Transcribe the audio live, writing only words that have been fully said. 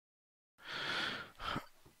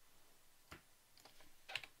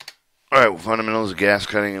Alright, well, fundamentals of gas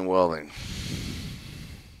cutting and welding.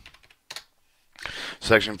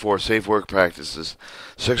 Section 4, Safe Work Practices.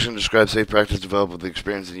 Section describes safe practice developed with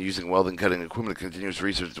experience in using welding cutting equipment. Continuous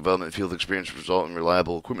research development field experience result in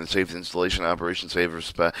reliable equipment. Safe installation, operation, safe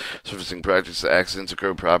surfacing practice. Accidents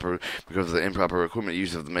occur proper because of the improper equipment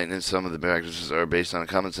use of the maintenance. Some of the practices are based on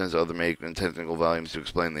common sense, other make and technical volumes to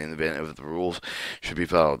explain the event of the rules should be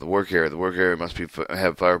followed. The work area. The work area must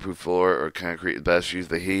have fireproof floor or concrete at best. Use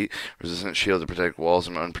the heat resistant shield to protect walls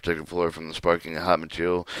and unprotected floor from the sparking of hot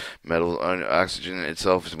material. Metal oxygen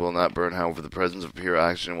itself will not burn. However, the presence of pure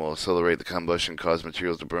oxygen will accelerate the combustion, cause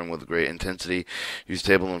materials to burn with great intensity. Use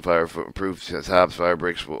table and fireproof tops. Fire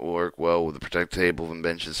breaks will work well with the protect table and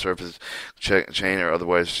benches. Surface chain or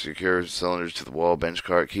otherwise secure cylinders to the wall, bench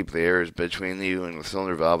cart. Keep the areas between you and the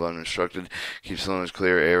cylinder valve unobstructed. Keep cylinders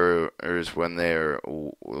clear. Errors when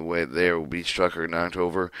they will be struck or knocked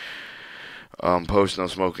over. Post no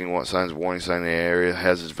smoking signs, warning sign in the area,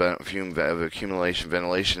 hazards, fume accumulation,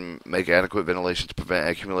 ventilation, make adequate ventilation to prevent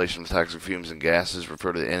accumulation of toxic fumes and gases.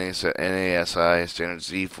 Refer to the NASI standard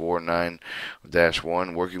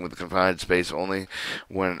Z49-1. Working with a confined space only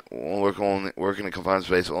when work in a confined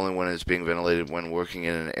space only when it's being ventilated. When working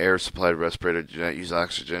in an air supplied respirator, do not use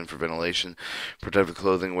oxygen for ventilation. Protective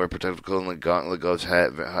clothing, wear protective clothing like gauntlet, gloves,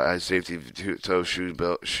 hat, high safety toe, shoes,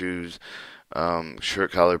 belt, shoes.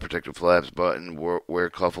 Shirt collar, protective flaps, button, wear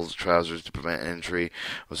cuffles, trousers to prevent entry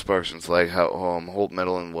of sparks and slag, hold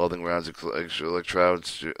metal and welding rounds,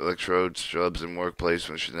 electrodes, strubs in workplace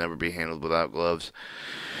which should never be handled without gloves.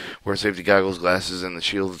 Wear safety goggles, glasses, and the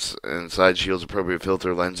shields and side shields, appropriate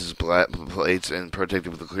filter, lenses, plates, and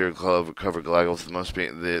protected with a clear cover goggles.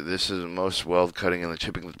 This is most weld cutting and the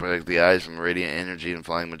chipping to protect the eyes from radiant energy and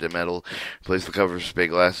flying with the metal. Replace the cover for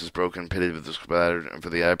glasses broken, pitted with the splattered, and for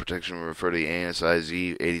the eye protection, refer to the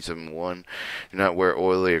ANSI Z87-1. Do not wear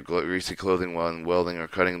oily or greasy clothing while welding or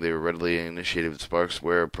cutting. They are readily initiated with sparks.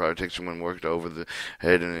 Wear protection when worked over the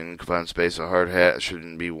head and in confined space. A hard hat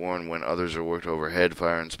shouldn't be worn when others are worked overhead.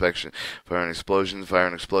 Fire inspection. Fire and explosions. Fire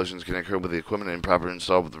and explosions can occur with the equipment improperly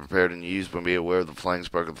installed with prepared and used, but be aware of the flying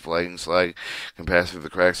spark of the flagging slag can pass through the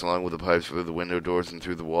cracks along with the pipes through the window doors and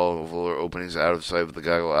through the wall or floor openings out of sight with the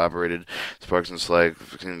goggle operated. Sparks and slag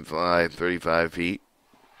can fly 35 feet.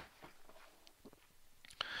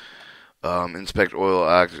 Inspect oil,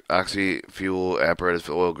 oxy fuel apparatus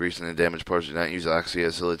for oil, grease, and the damaged parts. Do not use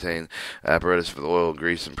oxyacetylene apparatus for the oil,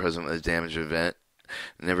 grease, and present with a damaged event.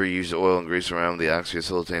 Never use oil and grease around the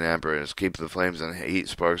oxyacetylene apparatus. Keep the flames and heat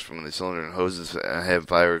sparks from the cylinder and hoses. Have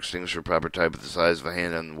fire extinguisher proper type with the size of a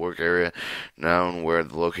hand on the work area known where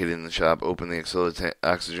located in the shop. Open the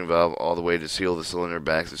oxygen valve all the way to seal the cylinder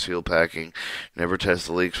back to seal packing. Never test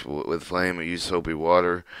the leaks with flame or use soapy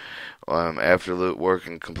water. After work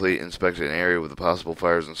and complete, inspect an area with the possible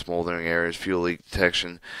fires and smoldering areas. Fuel leak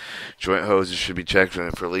detection. Joint hoses should be checked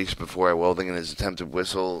for leaks before welding and is attempted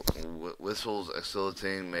whistles.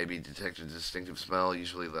 Acetylene may be detected distinctive smell,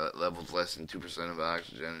 usually levels less than 2% of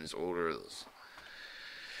oxygen and is odorless.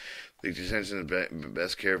 Leak detection is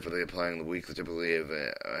best care for the applying the week. Typically have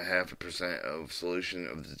a 0.5% of solution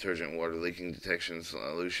of the detergent water leaking detection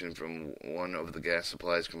solution from one of the gas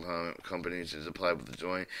supplies companies is applied with the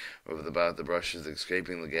joint over the bottom of the brushes.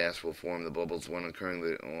 Escaping the gas will form the bubbles. When occurring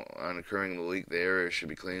the leak, the area should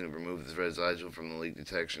be cleaned and remove the residual from the leak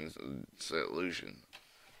detection solution.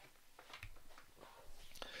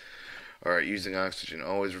 Alright, using oxygen.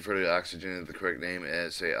 Always refer to oxygen as the correct name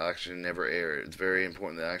as, say, oxygen, never air. It's very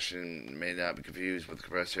important that oxygen may not be confused with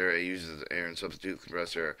compressed air. It uses air and substitute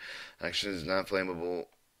compressed air. Oxygen is not flammable,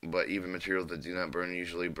 but even materials that do not burn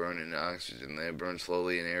usually burn in oxygen. They burn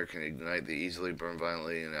slowly and air can ignite. They easily burn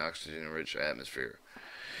violently in an oxygen-rich atmosphere.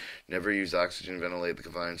 Never use oxygen, ventilate the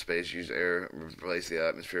confined space. Use air, replace the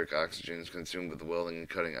atmospheric oxygen consumed with the welding and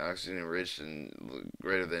cutting. Oxygen enriched in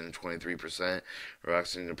greater than 23% or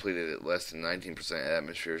oxygen depleted at less than 19%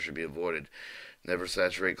 atmosphere should be avoided. Never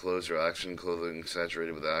saturate clothes or oxygen. Clothing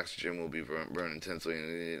saturated with oxygen will be burned intensely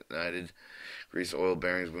and ignited. Grease oil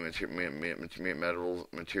bearings with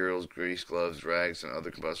materials, grease, gloves, rags, and other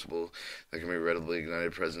combustibles that can be readily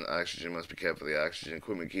ignited. Present oxygen must be kept for the oxygen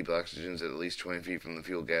equipment. Keep oxygens at least 20 feet from the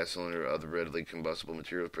fuel gas cylinder or other readily combustible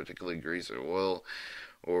materials, particularly grease or oil,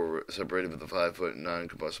 or separated with a 5-foot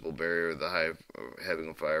non-combustible barrier. The high having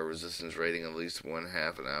a fire resistance rating at least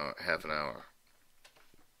half an hour.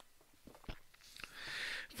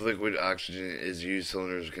 If liquid oxygen is used,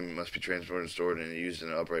 cylinders must be transported and stored and used in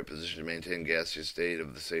an upright position to maintain gaseous state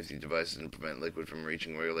of the safety devices and prevent liquid from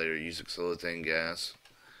reaching regulator. Use acetylene gas.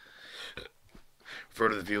 Refer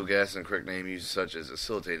to the fuel gas and the correct name used such as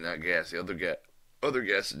acetylene, not gas. The other Other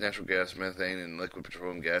gases, natural gas, methane, and liquid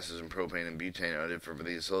petroleum gases, and propane and butane are different from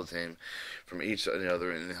the acetylene from each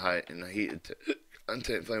other in the heat.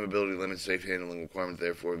 Content flammability limits safe handling requirements,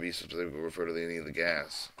 therefore, be specifically refer to any of the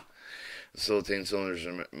gas. Acetylene cylinders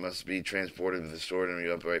must be transported with the stored in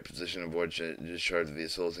the upright position. Avoid discharge of the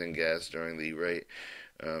acetylene gas during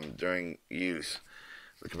use.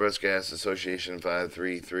 The Compressed Gas Association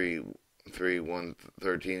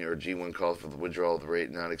 5333113 or G1 calls for the withdrawal of the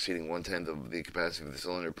rate not exceeding 1/10 of the capacity of the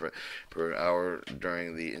cylinder per hour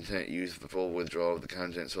during the intended use. The full withdrawal of the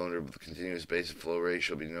content cylinder with the continuous basic flow rate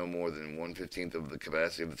shall be no more than 1/15 of the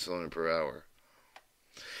capacity of the cylinder per hour.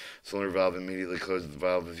 Cylinder valve immediately closes the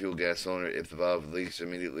valve of the fuel gas cylinder. If the valve leaks,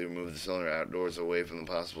 immediately remove the cylinder outdoors away from the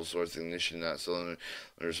possible source of ignition, not cylinder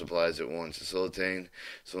supplies at once. The acetylene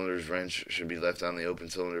cylinder's wrench should be left on the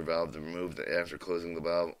open cylinder valve to remove after closing the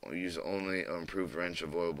valve. Use only an improved wrench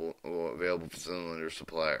available for cylinder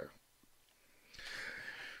supplier.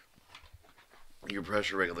 Your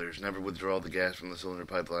pressure regulators. Never withdraw the gas from the cylinder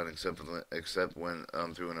pipeline except when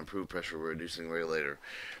through an improved pressure reducing regulator.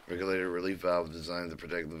 Regulator relief valve designed to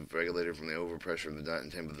protect the regulator from the overpressure of the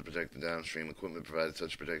intended to protect the downstream equipment. Provided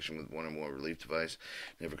such protection with one or more relief device.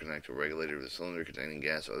 Never connect a regulator to the cylinder containing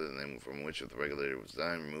gas other than from which the regulator was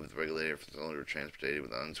designed. Remove the regulator from the cylinder transported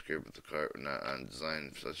with unsecured with the car not on design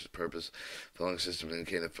for such a purpose. The following system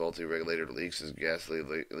indicate that faulty regulator leaks as gas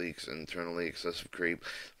leaks internally, excessive creep,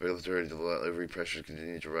 regulatory delivery pressure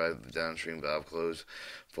continue to rise with the downstream valve closed.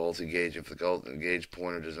 Faulty gauge. If the gauge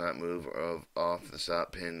pointer does not move off the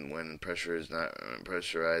stop pin when pressure is not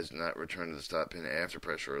pressurized, not return to the stop pin after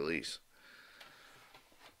pressure release.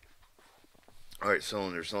 Alright,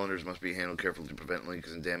 cylinders. Cylinders must be handled carefully to prevent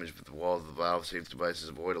leaks and damage with the walls of the valve. Safe devices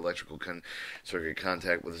avoid electrical circuit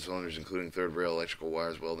contact with the cylinders, including third rail electrical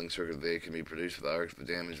wires. Welding circuit they can be produced with arcs. The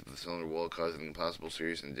damage of the cylinder wall causing possible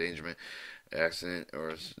serious endangerment, accident,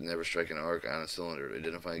 or never strike an arc on a cylinder.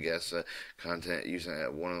 Identify gas content using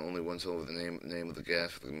only one cylinder with the name of the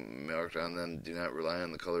gas marked on them. Do not rely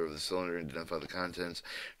on the color of the cylinder. Identify the contents.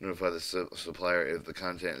 Notify the supplier if the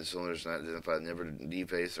content in the cylinder is not identified. Never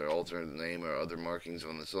deface or alter the name or other markings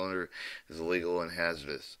on the cylinder is illegal and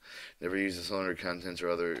hazardous. Never use the cylinder contents or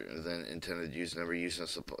other than intended use. Never use a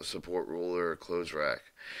support roller or clothes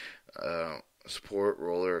rack. Support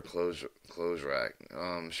roller or clothes rack.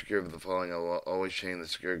 Secure with the following. Always chain the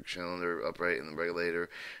secure cylinder upright in the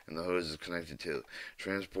regulator and the hose is connected to.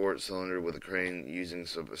 Transport cylinder with a crane using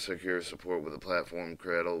secure support with a platform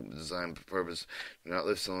cradle designed for purpose. Do not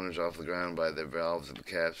lift cylinders off the ground by their valves or the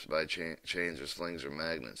caps by chains or slings or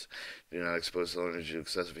magnets. Do not expose cylinders to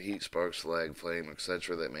excessive heat, spark, slag, flame,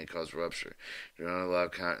 etc. that may cause rupture. Do not allow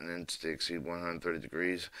continents to exceed 130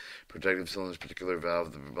 degrees. Protective cylinders, particular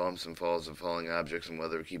valve, the bumps and falls of falling objects and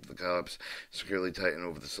whether keep the caps securely tightened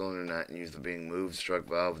over the cylinder, not use the being moved. Struck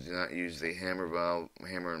valve, do not use the hammer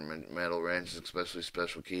and metal wrenches, especially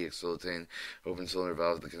special key acetylene open cylinder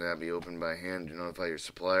valves that cannot be opened by hand. Do notify your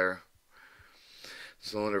supplier.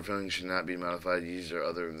 Cylinder filling should not be modified, used or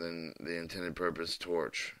other than the intended purpose.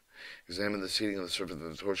 Torch. Examine the seating of the surface of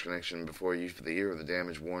the torch connection before use for the ear of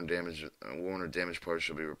the worn or damaged parts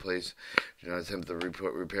shall be replaced. Do not attempt to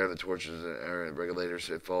repair the torches or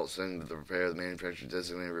regulators. If fault, send the repair the manufacturer's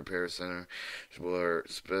designated repair center where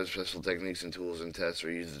special techniques and tools and tests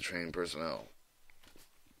are used to train personnel.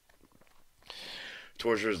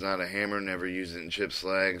 Torture is not a hammer. Never use it in chip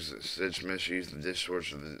slags. Stitch misuse the dish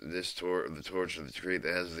torch of the torch of the create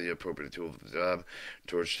that has the appropriate tool for the job.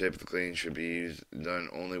 Torch tip the cleaning should be done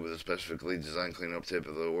only with a specifically designed cleanup tip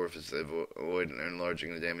of the orifice to avoid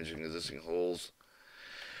enlarging and damaging existing holes.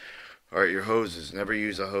 Alright, your hoses. Never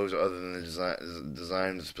use a hose other than the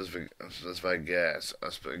designed specified gas.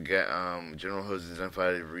 General hoses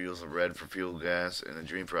identified reels of red for fuel gas and a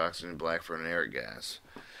green for oxygen, black for an air gas.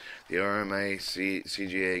 The RMA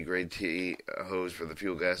CGA grade T hose for the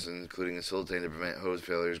fuel gases, including acetylene to prevent hose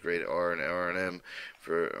failures, grade R and R&M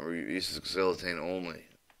for use of acetylene only.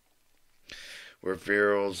 Where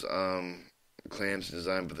ferrules, clamps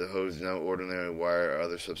designed for the hose, no ordinary wire or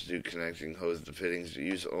other substitute connecting hose to fittings.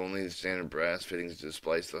 Use only the standard brass fittings to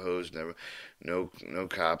splice the hose. No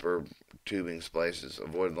copper tubing splices.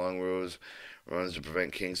 Avoid long runs to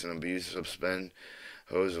prevent kinks and abuse. Suspend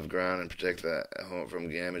hose of ground and protect that from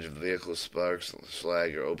damage of the vehicle, sparks,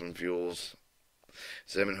 slag, or open fuels.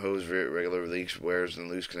 Examine hose regular leaks, wears, and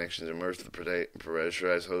loose connections. Immerse the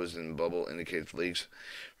pressurized hose in bubble indicates leaks.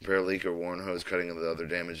 Repair leak or worn hose, cutting of the other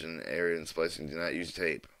damage in the area, and splicing. Do not use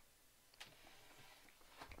tape.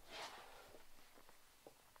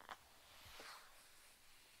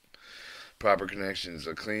 Proper connections.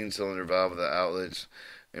 A clean cylinder valve with the outlets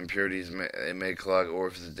impurities. It may clog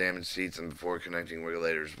orifices, damage seats, and before connecting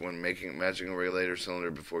regulators. When matching a regulator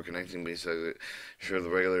cylinder before connecting, be sure the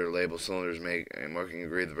regulator label cylinders make a marking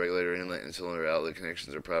agree the regulator inlet and cylinder outlet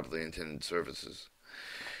connections are properly intended surfaces.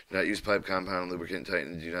 Do not use pipe compound, lubricant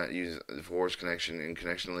tighten. Do not use the force connection. In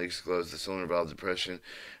connection leaks, close the cylinder valve depression.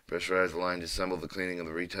 Pressurize the line. Disassemble the cleaning of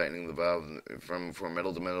the retightening the valve for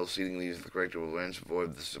metal to metal. Seating use the correctable wrench.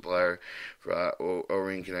 Avoid the supplier for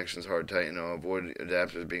O-ring connections. Hard tighten. Avoid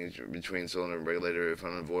adapters being between cylinder and regulator. If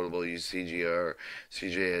unavoidable, use CGR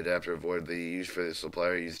CJ adapter. Avoid the use for the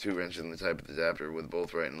supplier. Use 2 wrenches in the type of adapter with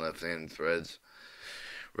both right and left hand threads.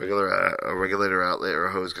 A regulator outlet or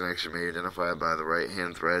hose connection may be identified by the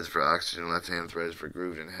right-hand threads for oxygen, left-hand threads for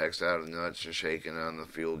grooved and hexed out, and nuts and shaken on the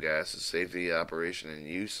fuel gases. Safety, operation, and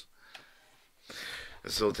use. The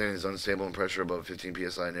silicane is unstable in pressure above 15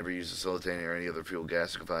 psi. Never use the silicane or any other fuel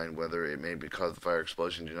gas to confine whether it may cause the fire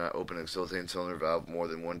explosion. Do not open a silicane cylinder valve more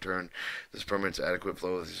than 1 turn. This permits adequate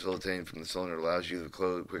flow of the silicane from the cylinder. Allows you to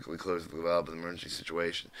quickly close the valve in an emergency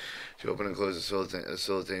situation. To open and close a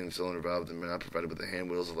silicane cylinder valve that are not provided with the hand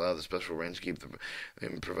wheels, allow the special wrench. Keep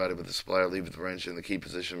them provided with the supplier. Leave the wrench in the key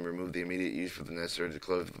position. Remove the immediate use for the necessary to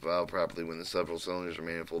close the valve properly when the several cylinders are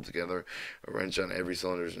manifolded together. A wrench on every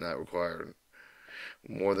cylinder is not required.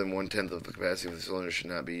 More than 1/10 of the capacity of the cylinder should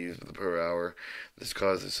not be used per hour. This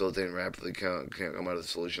causes the silicane rapidly can't come out of the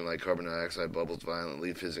solution like carbon dioxide bubbles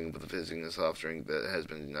violently, fizzing with the fizzing of soft drink that has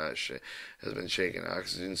been shaken.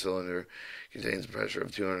 Oxygen cylinder contains a pressure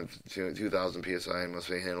of 2,000 psi and must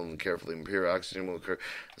be handled carefully. Impure oxygen will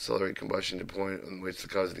accelerate combustion to the point in which the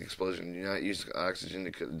cause of the explosion. Do not use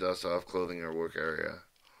oxygen to dust off clothing or work area.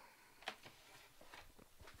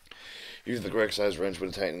 Use the correct size wrench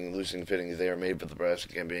when tightening and loosening fittings. They are made for the brass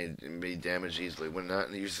and can be damaged easily. When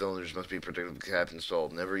not used, cylinders must be protected with the cap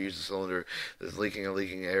installed. Never use a cylinder that is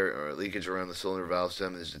leaking air or leakage around the cylinder valve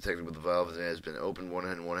stem is detected with the valve and has been opened 1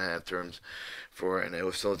 and 1/2 turns for an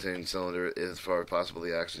oscillating cylinder. As far as possible,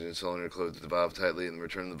 the oxygen cylinder close the valve tightly and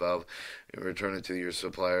return it to your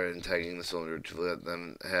supplier and tagging the cylinder to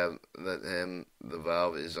let him the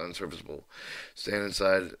valve is unserviceable. Stand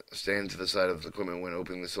to the side of the equipment when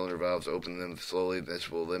opening the cylinder valves. Open them slowly.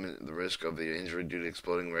 This will limit the risk of the injury due to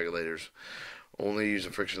exploding regulators. Only use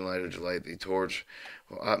a friction lighter to light the torch.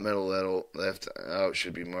 Hot metal left out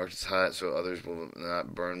should be marked as hot so others will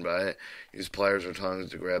not burn by it. Use pliers or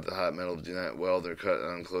tongs to grab the hot metal. Do not weld or cut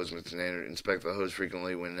on closed container. Inspect the hose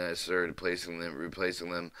frequently when necessary, replacing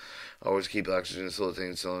them. Always keep oxygen and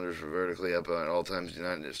silicane cylinders vertically up at all times. Do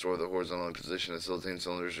not store the horizontal position as silicane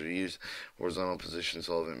cylinders are used. Horizontal position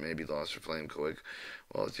solvent may be lost or flame quick.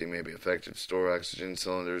 Quality may be affected. Store oxygen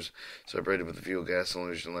cylinders separated with the fuel gas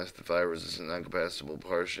cylinders unless the fire-resistant non-compatible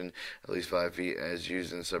portion at least 5 feet as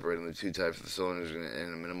used in separating the 2 types of cylinders, and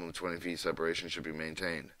a minimum of 20 feet separation should be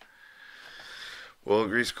maintained. Oil,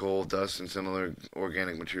 grease, coal, dust, and similar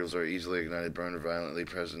organic materials are easily ignited, burned, or violently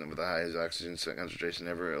present with the highest oxygen concentration.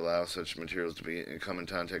 Never allow such materials to come in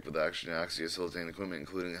contact with oxygen. Oxyacetylene equipment,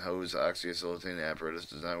 including hose, oxyacetylene apparatus,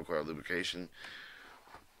 does not require lubrication.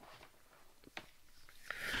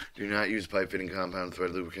 Do not use pipe fitting compound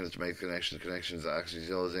thread lubricants to make connections. Connections to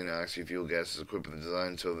oxyacetylene and oxy-fuel gas is equipped with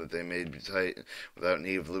design so that they may be tight without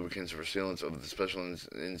need of lubricants or sealants. Of the special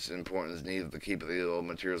importance needed to keep the oil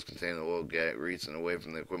materials containing the oil, grease, and away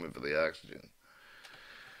from the equipment for the oxygen.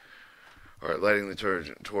 Alright, lighting the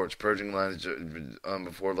torch. Purging lines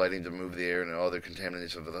before lighting to remove the air and all the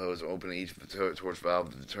contaminants of the hose. Open each of the torch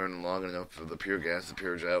valve to turn long enough for the pure gas to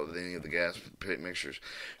purge out with any of the gas mixtures.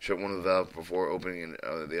 Shut one of the valves before opening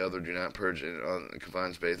the other. Do not purge in a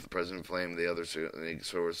confined space. The present flame the other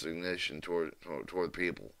source ignition toward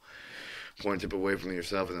people. Point tip away from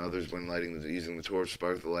yourself and others when using the torch.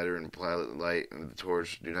 Spark the lighter and apply the light of the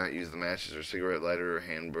torch. Do not use the matches or cigarette lighter or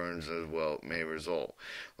hand burns as well may result.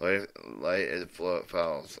 Light as it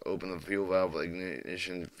fouls. Open the fuel valve with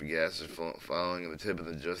ignition for gases following the tip of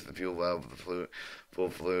adjust the fuel valve with the full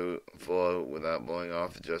flow without blowing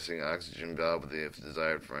off the adjusting oxygen valve with the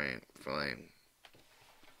desired flame.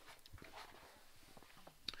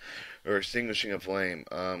 Or extinguishing a flame.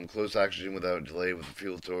 Close oxygen without delay with the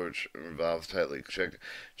fuel torch valve tightly. Check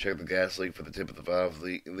the gas leak for the tip of the valve.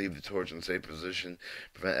 Leave the torch in a safe position.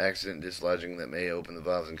 Prevent accident dislodging that may open the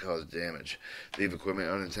valves and cause damage. Leave equipment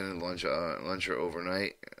unattended lunch or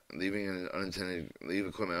overnight. Leave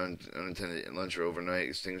equipment unattended lunch or overnight.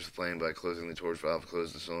 Extinguish the flame by closing the torch valve.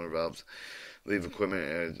 Close the cylinder valves. Leave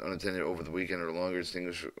equipment unattended over the weekend or longer.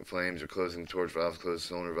 Extinguish flames or closing torch valves. Close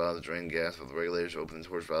cylinder valves. Drain gas with regulators. Open the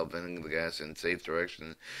torch valve, venting the gas in safe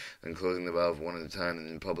direction, and closing the valve one at a time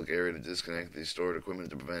in public area to disconnect the stored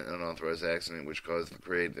equipment to prevent unauthorized accident which causes the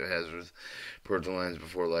create the hazardous purge lines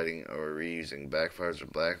before lighting or reusing. Backfires or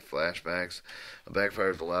black flashbacks. A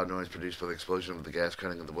backfire is a loud noise produced by the explosion of the gas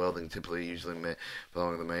cutting of the welding, usually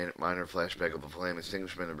following the minor flashback of the flame.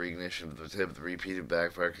 Extinguishment or reignition of the tip. The repeated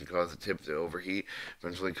backfire can cause the tip to overheat,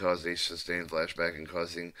 eventually cause a sustained flashback, and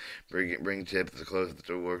causing bring tip to close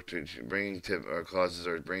the work to bringing tip or causes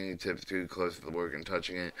or bringing tip too close to the work and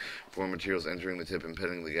touching it. Foreign materials entering the tip,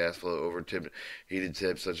 impeding the gas flow over tip, heated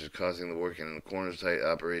tip, such as causing the work in a corners tight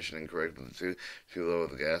operation incorrect with too low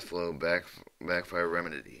of the gas flow. Backfire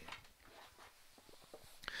remedy.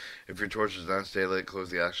 If your torch does not stay lit,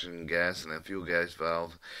 close the oxygen gas and the fuel gas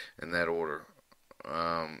valve in that order.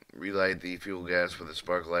 Relight the fuel gas with a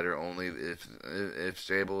spark lighter only if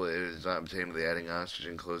stable. It is not obtained with adding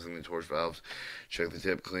oxygen. Closing the torch valves. Check the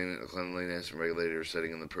tip cleanliness and regulator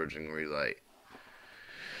setting in the purging relight.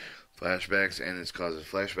 Flashbacks and its causes.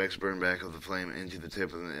 Flashbacks burn back of the flame into the tip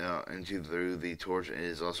through the torch. It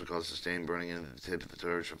is also called sustained burning into the tip of the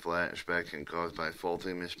torch. A flashback can be caused by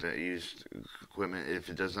faulty misused equipment. If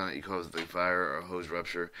it does not cause the fire or hose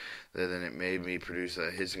rupture, then it may produce a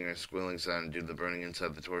hissing or squealing sound due to the burning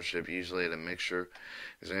inside the torch tip, usually at a mixture.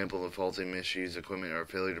 Example of faulty misused equipment are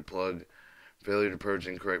failure to purge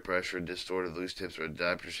incorrect pressure, distorted loose tips or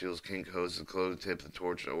adapter seals, kink hoses, closed tip, the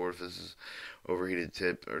torch orifices, overheated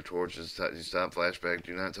tip or torches. To stop flashback,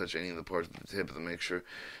 do not touch any of the parts of the tip of the mixture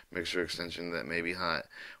extension that may be hot.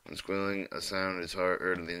 When squealing, a sound is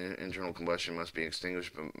heard, the internal combustion must be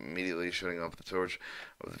extinguished immediately, shutting off the torch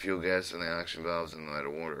of the fuel gas and the oxygen valves in that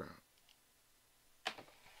order.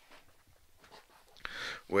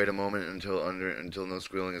 Wait a moment until no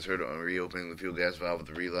squealing is heard on reopening the fuel gas valve with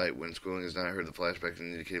the relight. When squealing is not heard, the flashback is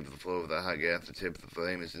indicated with the flow of the hot gas. The tip of the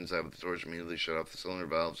flame is inside of the torch. Immediately shut off the cylinder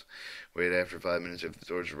valves. Wait after 5 minutes if the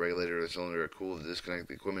torch, regulator, or the cylinder are cool to disconnect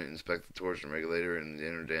the equipment. Inspect the torch and regulator and the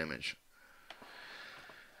inner damage.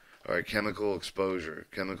 Alright, chemical exposure.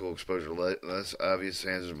 Less obvious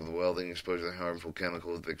hazards with welding. Exposure to harmful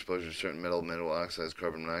chemicals. The exposure to certain metal oxides,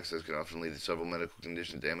 carbon monoxide can often lead to several medical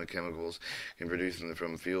conditions. Damaged chemicals can produce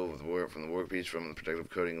from the fuel from the workpiece, from the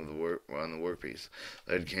protective coating of on the workpiece.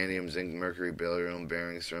 Lead, cadmium, zinc, mercury, barium,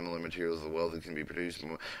 bearings, similar materials of the welding can be produced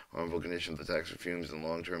from harmful conditions with toxic fumes, and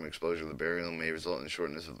long-term exposure to the barium may result in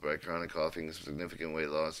shortness of the breath, chronic coughing, significant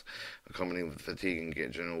weight loss, accompanied with fatigue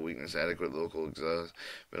and general weakness. Adequate local exhaust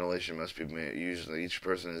ventilation must be used. Each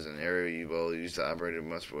person is an area you will use. The operator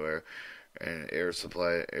must wear an air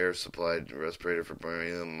supplied respirator for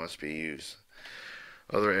barium must be used.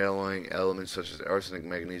 Other alloying elements such as arsenic,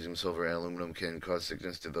 magnesium, silver, and aluminum can cause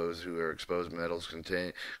sickness to those who are exposed. Metals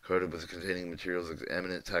coated with containing materials like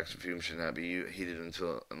eminent toxic fumes should not be heated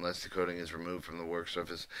unless the coating is removed from the work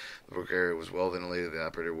surface. The work area was well ventilated. The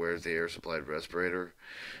operator wears the air-supplied respirator.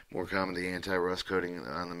 More common, the anti-rust coating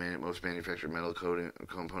on the most manufactured metal coating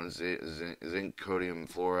components, zinc, codium,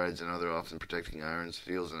 fluorides, and other often protecting iron,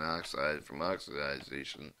 steels, and oxide from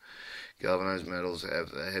oxidation. Galvanized metals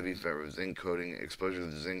have a heavy zinc coating. Exposure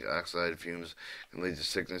to zinc oxide fumes can lead to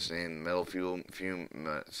sickness named metal fume fever.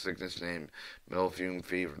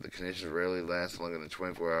 The condition rarely lasts longer than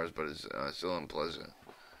 24 hours, but is still unpleasant.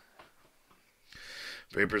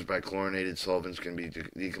 Vapors by chlorinated solvents can be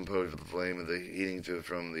decomposed with the flame of the heating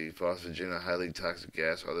from the phosphagen, a highly toxic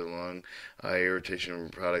gas. Other long eye irritation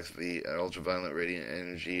products, the ultraviolet radiant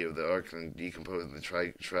energy of the arc can decompose the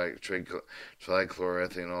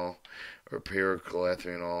trichloroethanol or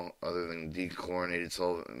pyracloethanol. Other than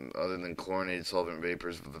chlorinated solvent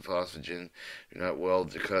vapors of the phosphagen do not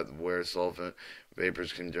weld to cut, where solvent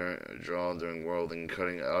vapors can draw during welding,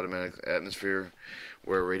 cutting. Automatic atmosphere,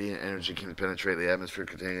 where radiant energy can penetrate the atmosphere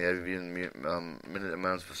containing heavy minute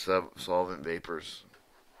amounts of solvent vapors.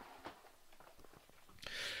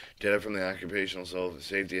 Data from the Occupational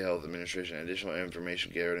Safety Health Administration. Additional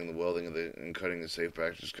information regarding the welding and cutting of safe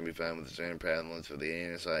practices can be found with the standard patent for the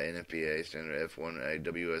ANSI, NFPA, standard F1A,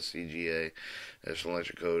 WSCGA, National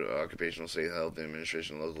Electric Code, Occupational Safe Health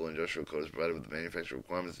Administration, Local Industrial Code is provided with the manufacturer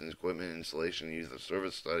requirements and equipment installation, use of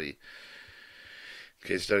service study.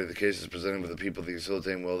 Case study. The case is presented with the people that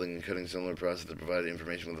facilitate welding and cutting similar process that provided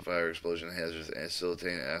information with the fire explosion hazards,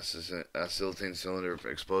 acetylene cylinder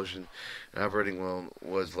explosion. An operating well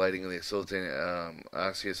was lighting the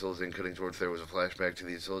oxyacetylene cutting torch. There was a flashback to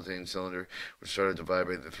the acetylene cylinder, which started to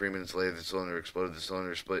vibrate. 3 minutes later, the cylinder exploded. The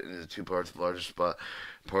cylinder split into two parts. The largest part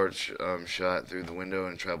shot through the window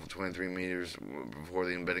and traveled 23 meters before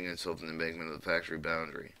the embedding itself in the embankment of the factory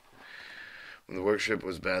boundary. When the workshop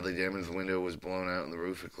was badly damaged, the window was blown out and the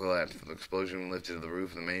roof had collapsed. The explosion lifted the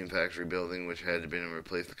roof of the main factory building, which had been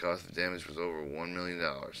replaced. The cost of the damage was over $1 million.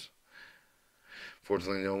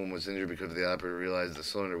 Fortunately, no one was injured because the operator realized the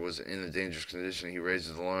cylinder was in a dangerous condition. He raised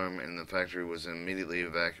his alarm and the factory was immediately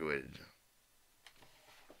evacuated.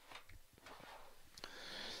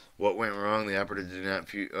 What went wrong? The operator did not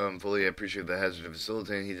fully appreciate the hazard of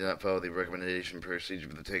facilitating. He did not follow the recommendation procedure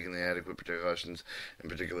for taking the adequate precautions.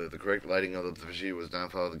 In particular, the correct lighting of the procedure was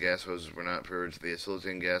not followed. The gas hoses were not purged. The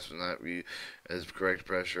acetylene gas was not used as correct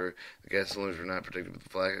pressure. The gas cylinders were not protected with the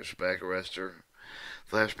flashback arrestor.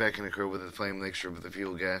 Flashback can occur with a flame mixture with the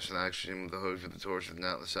fuel gas and oxygen. With the hose with the torch did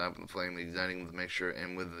not stop the flame igniting with the mixture,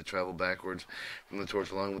 and with the travel backwards from the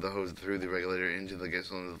torch along with the hose through the regulator into the gas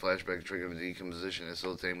cylinder. The flashback triggered the decomposition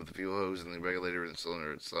acetylene with the fuel hose and the regulator and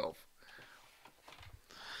cylinder itself.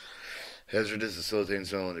 Hazardous acetylene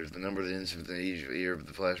cylinders. The number of incidents in each year of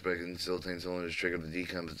the flashback and acetylene cylinders triggered the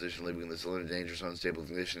decomposition, leaving the cylinder in dangerous, unstable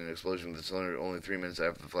condition. An explosion of the cylinder only 3 minutes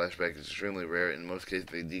after the flashback is extremely rare. In most cases,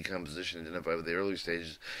 the decomposition identified with the early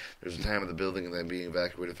stages. There's a time of the building and then being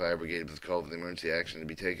evacuated. Fire brigade was called for the emergency action to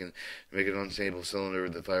be taken. To make an unstable cylinder,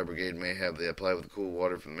 the fire brigade may have they apply with cool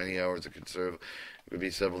water for many hours to conserve. It would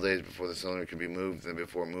be several days before the cylinder could be moved, and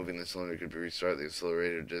before moving the cylinder could be restart the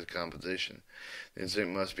accelerator decomposition. The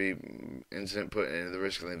incident put into the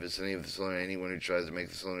risk in the vicinity of the cylinder anyone who tries to make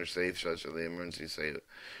the cylinder safe, such as the emergency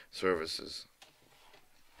services.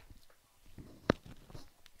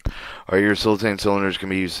 Our acetylene cylinders can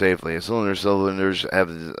be used safely. Cylinders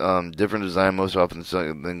have different design most often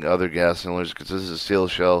than other gas cylinders. It consists of a steel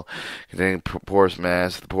shell containing porous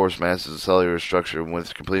mass. The porous mass is a cellular structure when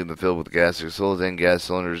it's completely filled with gas. Acetylene gas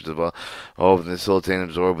cylinders dissolve in the acetylene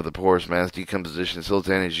absorbed with the porous mass. Decomposition.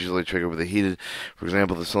 Acetylene is usually triggered with a heated. For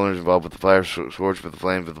example, the cylinders involved with the fire torch with the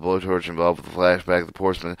flame with the blowtorch involved with the flashback. The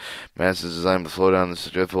porous mass is designed to slow down the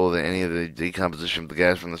driftful of any of the decomposition of the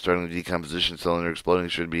gas from the starting of the decomposition cylinder. Exploding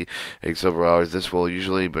should be take several hours. This will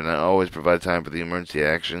usually, but not always, provide time for the emergency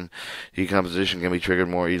action. Decomposition can be triggered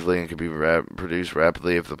more easily and can be produced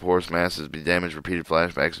rapidly if the porous masses be damaged. Repeated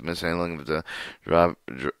flashbacks, mishandling of the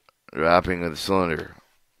dropping of the cylinder.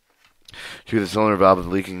 To the cylinder valve of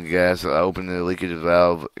leaking gas, open the leakage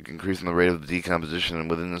valve, increasing the rate of the decomposition. And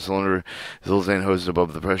within the cylinder, acetylene hoses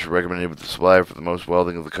above the pressure recommended with the supplier for the most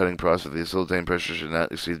welding of the cutting process. The acetylene pressure should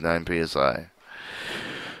not exceed 9 psi.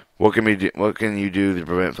 What can you do to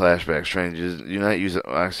prevent flashbacks? Training. Do not use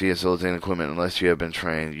oxyacetylene equipment unless you have been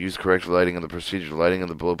trained. Use correct lighting of the procedure. Lighting of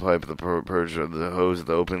the blowpipe, the purge of the hose,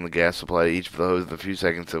 the opening of the gas supply to each of the hose in a few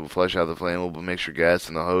seconds to flush out the flammable mixture gas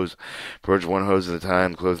in the hose. Purge one hose at a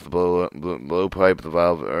time. Close the blowpipe, the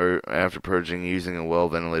valve after purging using a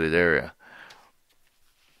well-ventilated area.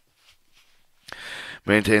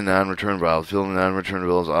 Maintain non-return valves. Filling the non-return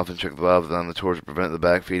valves, often check the valves on the torch to prevent the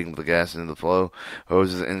backfeeding of the gas into the flow.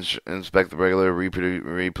 Hoses. Inspect the regulator.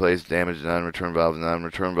 Replace damaged non-return valves.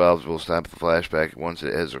 Non-return valves will stop the flashback once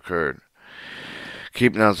it has occurred.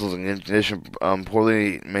 Keep nozzles in condition.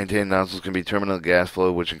 Poorly maintained nozzles can be terminal gas flow,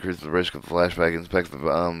 which increases the risk of the flashback. Inspect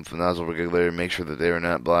the nozzle regulator. Make sure that they are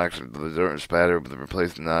not blocked or the dirt or spatter.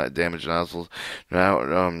 Replace the damaged nozzles. Not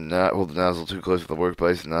hold the nozzle too close to the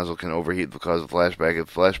workplace. The nozzle can overheat and cause a flashback. If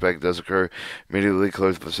the flashback does occur, immediately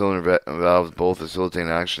close the cylinder valves, both acetylene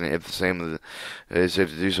and oxygen. If the same is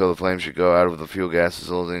safe to do so, the flame should go out of the fuel gas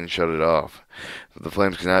acetylene and shut it off. The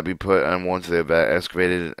flames cannot be put on once they have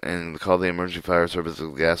excavated, and call the emergency fire service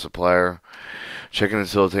of the gas supplier. Check an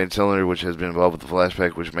acetylene cylinder which has been involved with the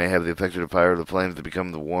flashback, which may have the effect to fire the flames to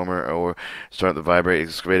become warmer or start to vibrate.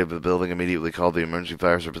 Excavated the building, immediately call the emergency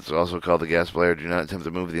fire service. Also call the gas supplier. Do not attempt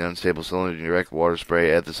to move the unstable cylinder. Direct water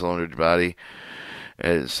spray at the cylinder body.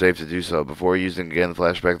 It is safe to do so. Before using again the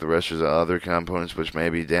flashback, the rest of the other components which may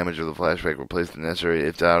be damaged with the flashback, replace the necessary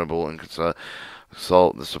if doubtable and consult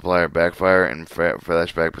the supplier. Backfire and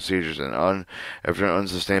flashback procedures. After an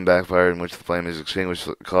unsustained backfire in which the flame is extinguished,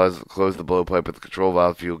 close the blowpipe with the control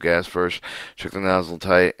valve. Fuel gas first. Check the nozzle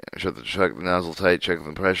tight. Check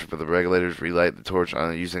the pressure for the regulators. Relight the torch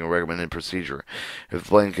using a recommended procedure. If the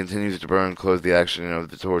flame continues to burn, close the oxygen of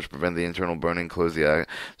the torch. Prevent the internal burning. Close the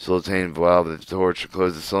acetylene valve of the torch.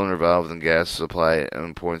 Close the cylinder valves and gas supply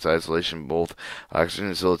and points isolation. Both oxygen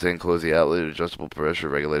and acetylene. Close the outlet adjustable pressure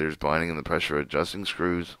regulators, binding and the pressure adjustment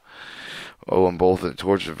screws on both the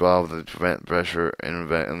torch valve to prevent pressure and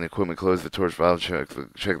the equipment. Close the torch valve. Check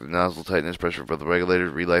the nozzle tightness pressure for the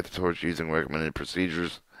regulators. Relight the torch using recommended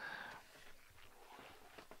procedures.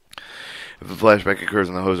 If the flashback occurs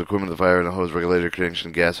in the hose equipment, the fire and the hose regulator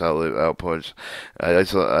connection gas outlet outputs,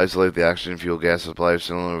 isolate the oxygen fuel gas supply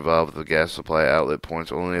cylinder valve with the gas supply outlet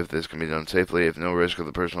points only if this can be done safely. If no risk of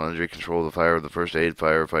the personal injury, control the fire of the first aid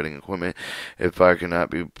firefighting equipment. If fire can not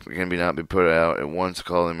be put out at once,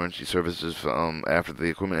 call emergency services after the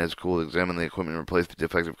equipment has cooled. Examine the equipment and replace the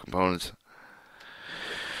defective components.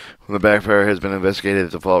 When the backfire has been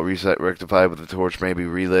investigated, the fault rectified with the torch may be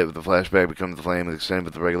relit. With the flashback becomes the flame extended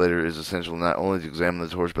with the regulator, it is essential not only to examine the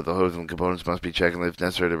torch, but the hose and components must be checked, and if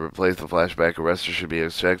necessary to replace the flashback arrestor should be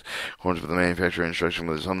checked. According to the manufacturer instruction,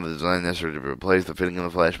 with some of the design necessary to replace the fitting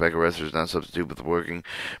of the flashback arrestor is not substitute, but the working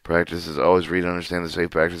practice is always read and understand the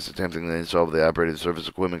safe practice. Attempting to install the operated surface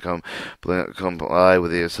equipment comply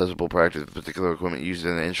with the accessible practice of particular equipment used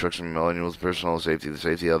in the instruction manuals, personal safety, the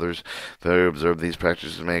safety of others. Failure to observe these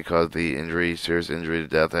practices may cause the injury, serious injury to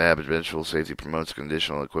death. Habitual safety promotes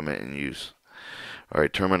conditional equipment in use.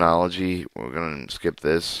 Alright, terminology. We're going to skip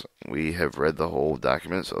this. We have read the whole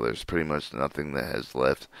document, so there's pretty much nothing that has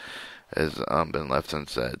been left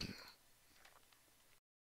unsaid.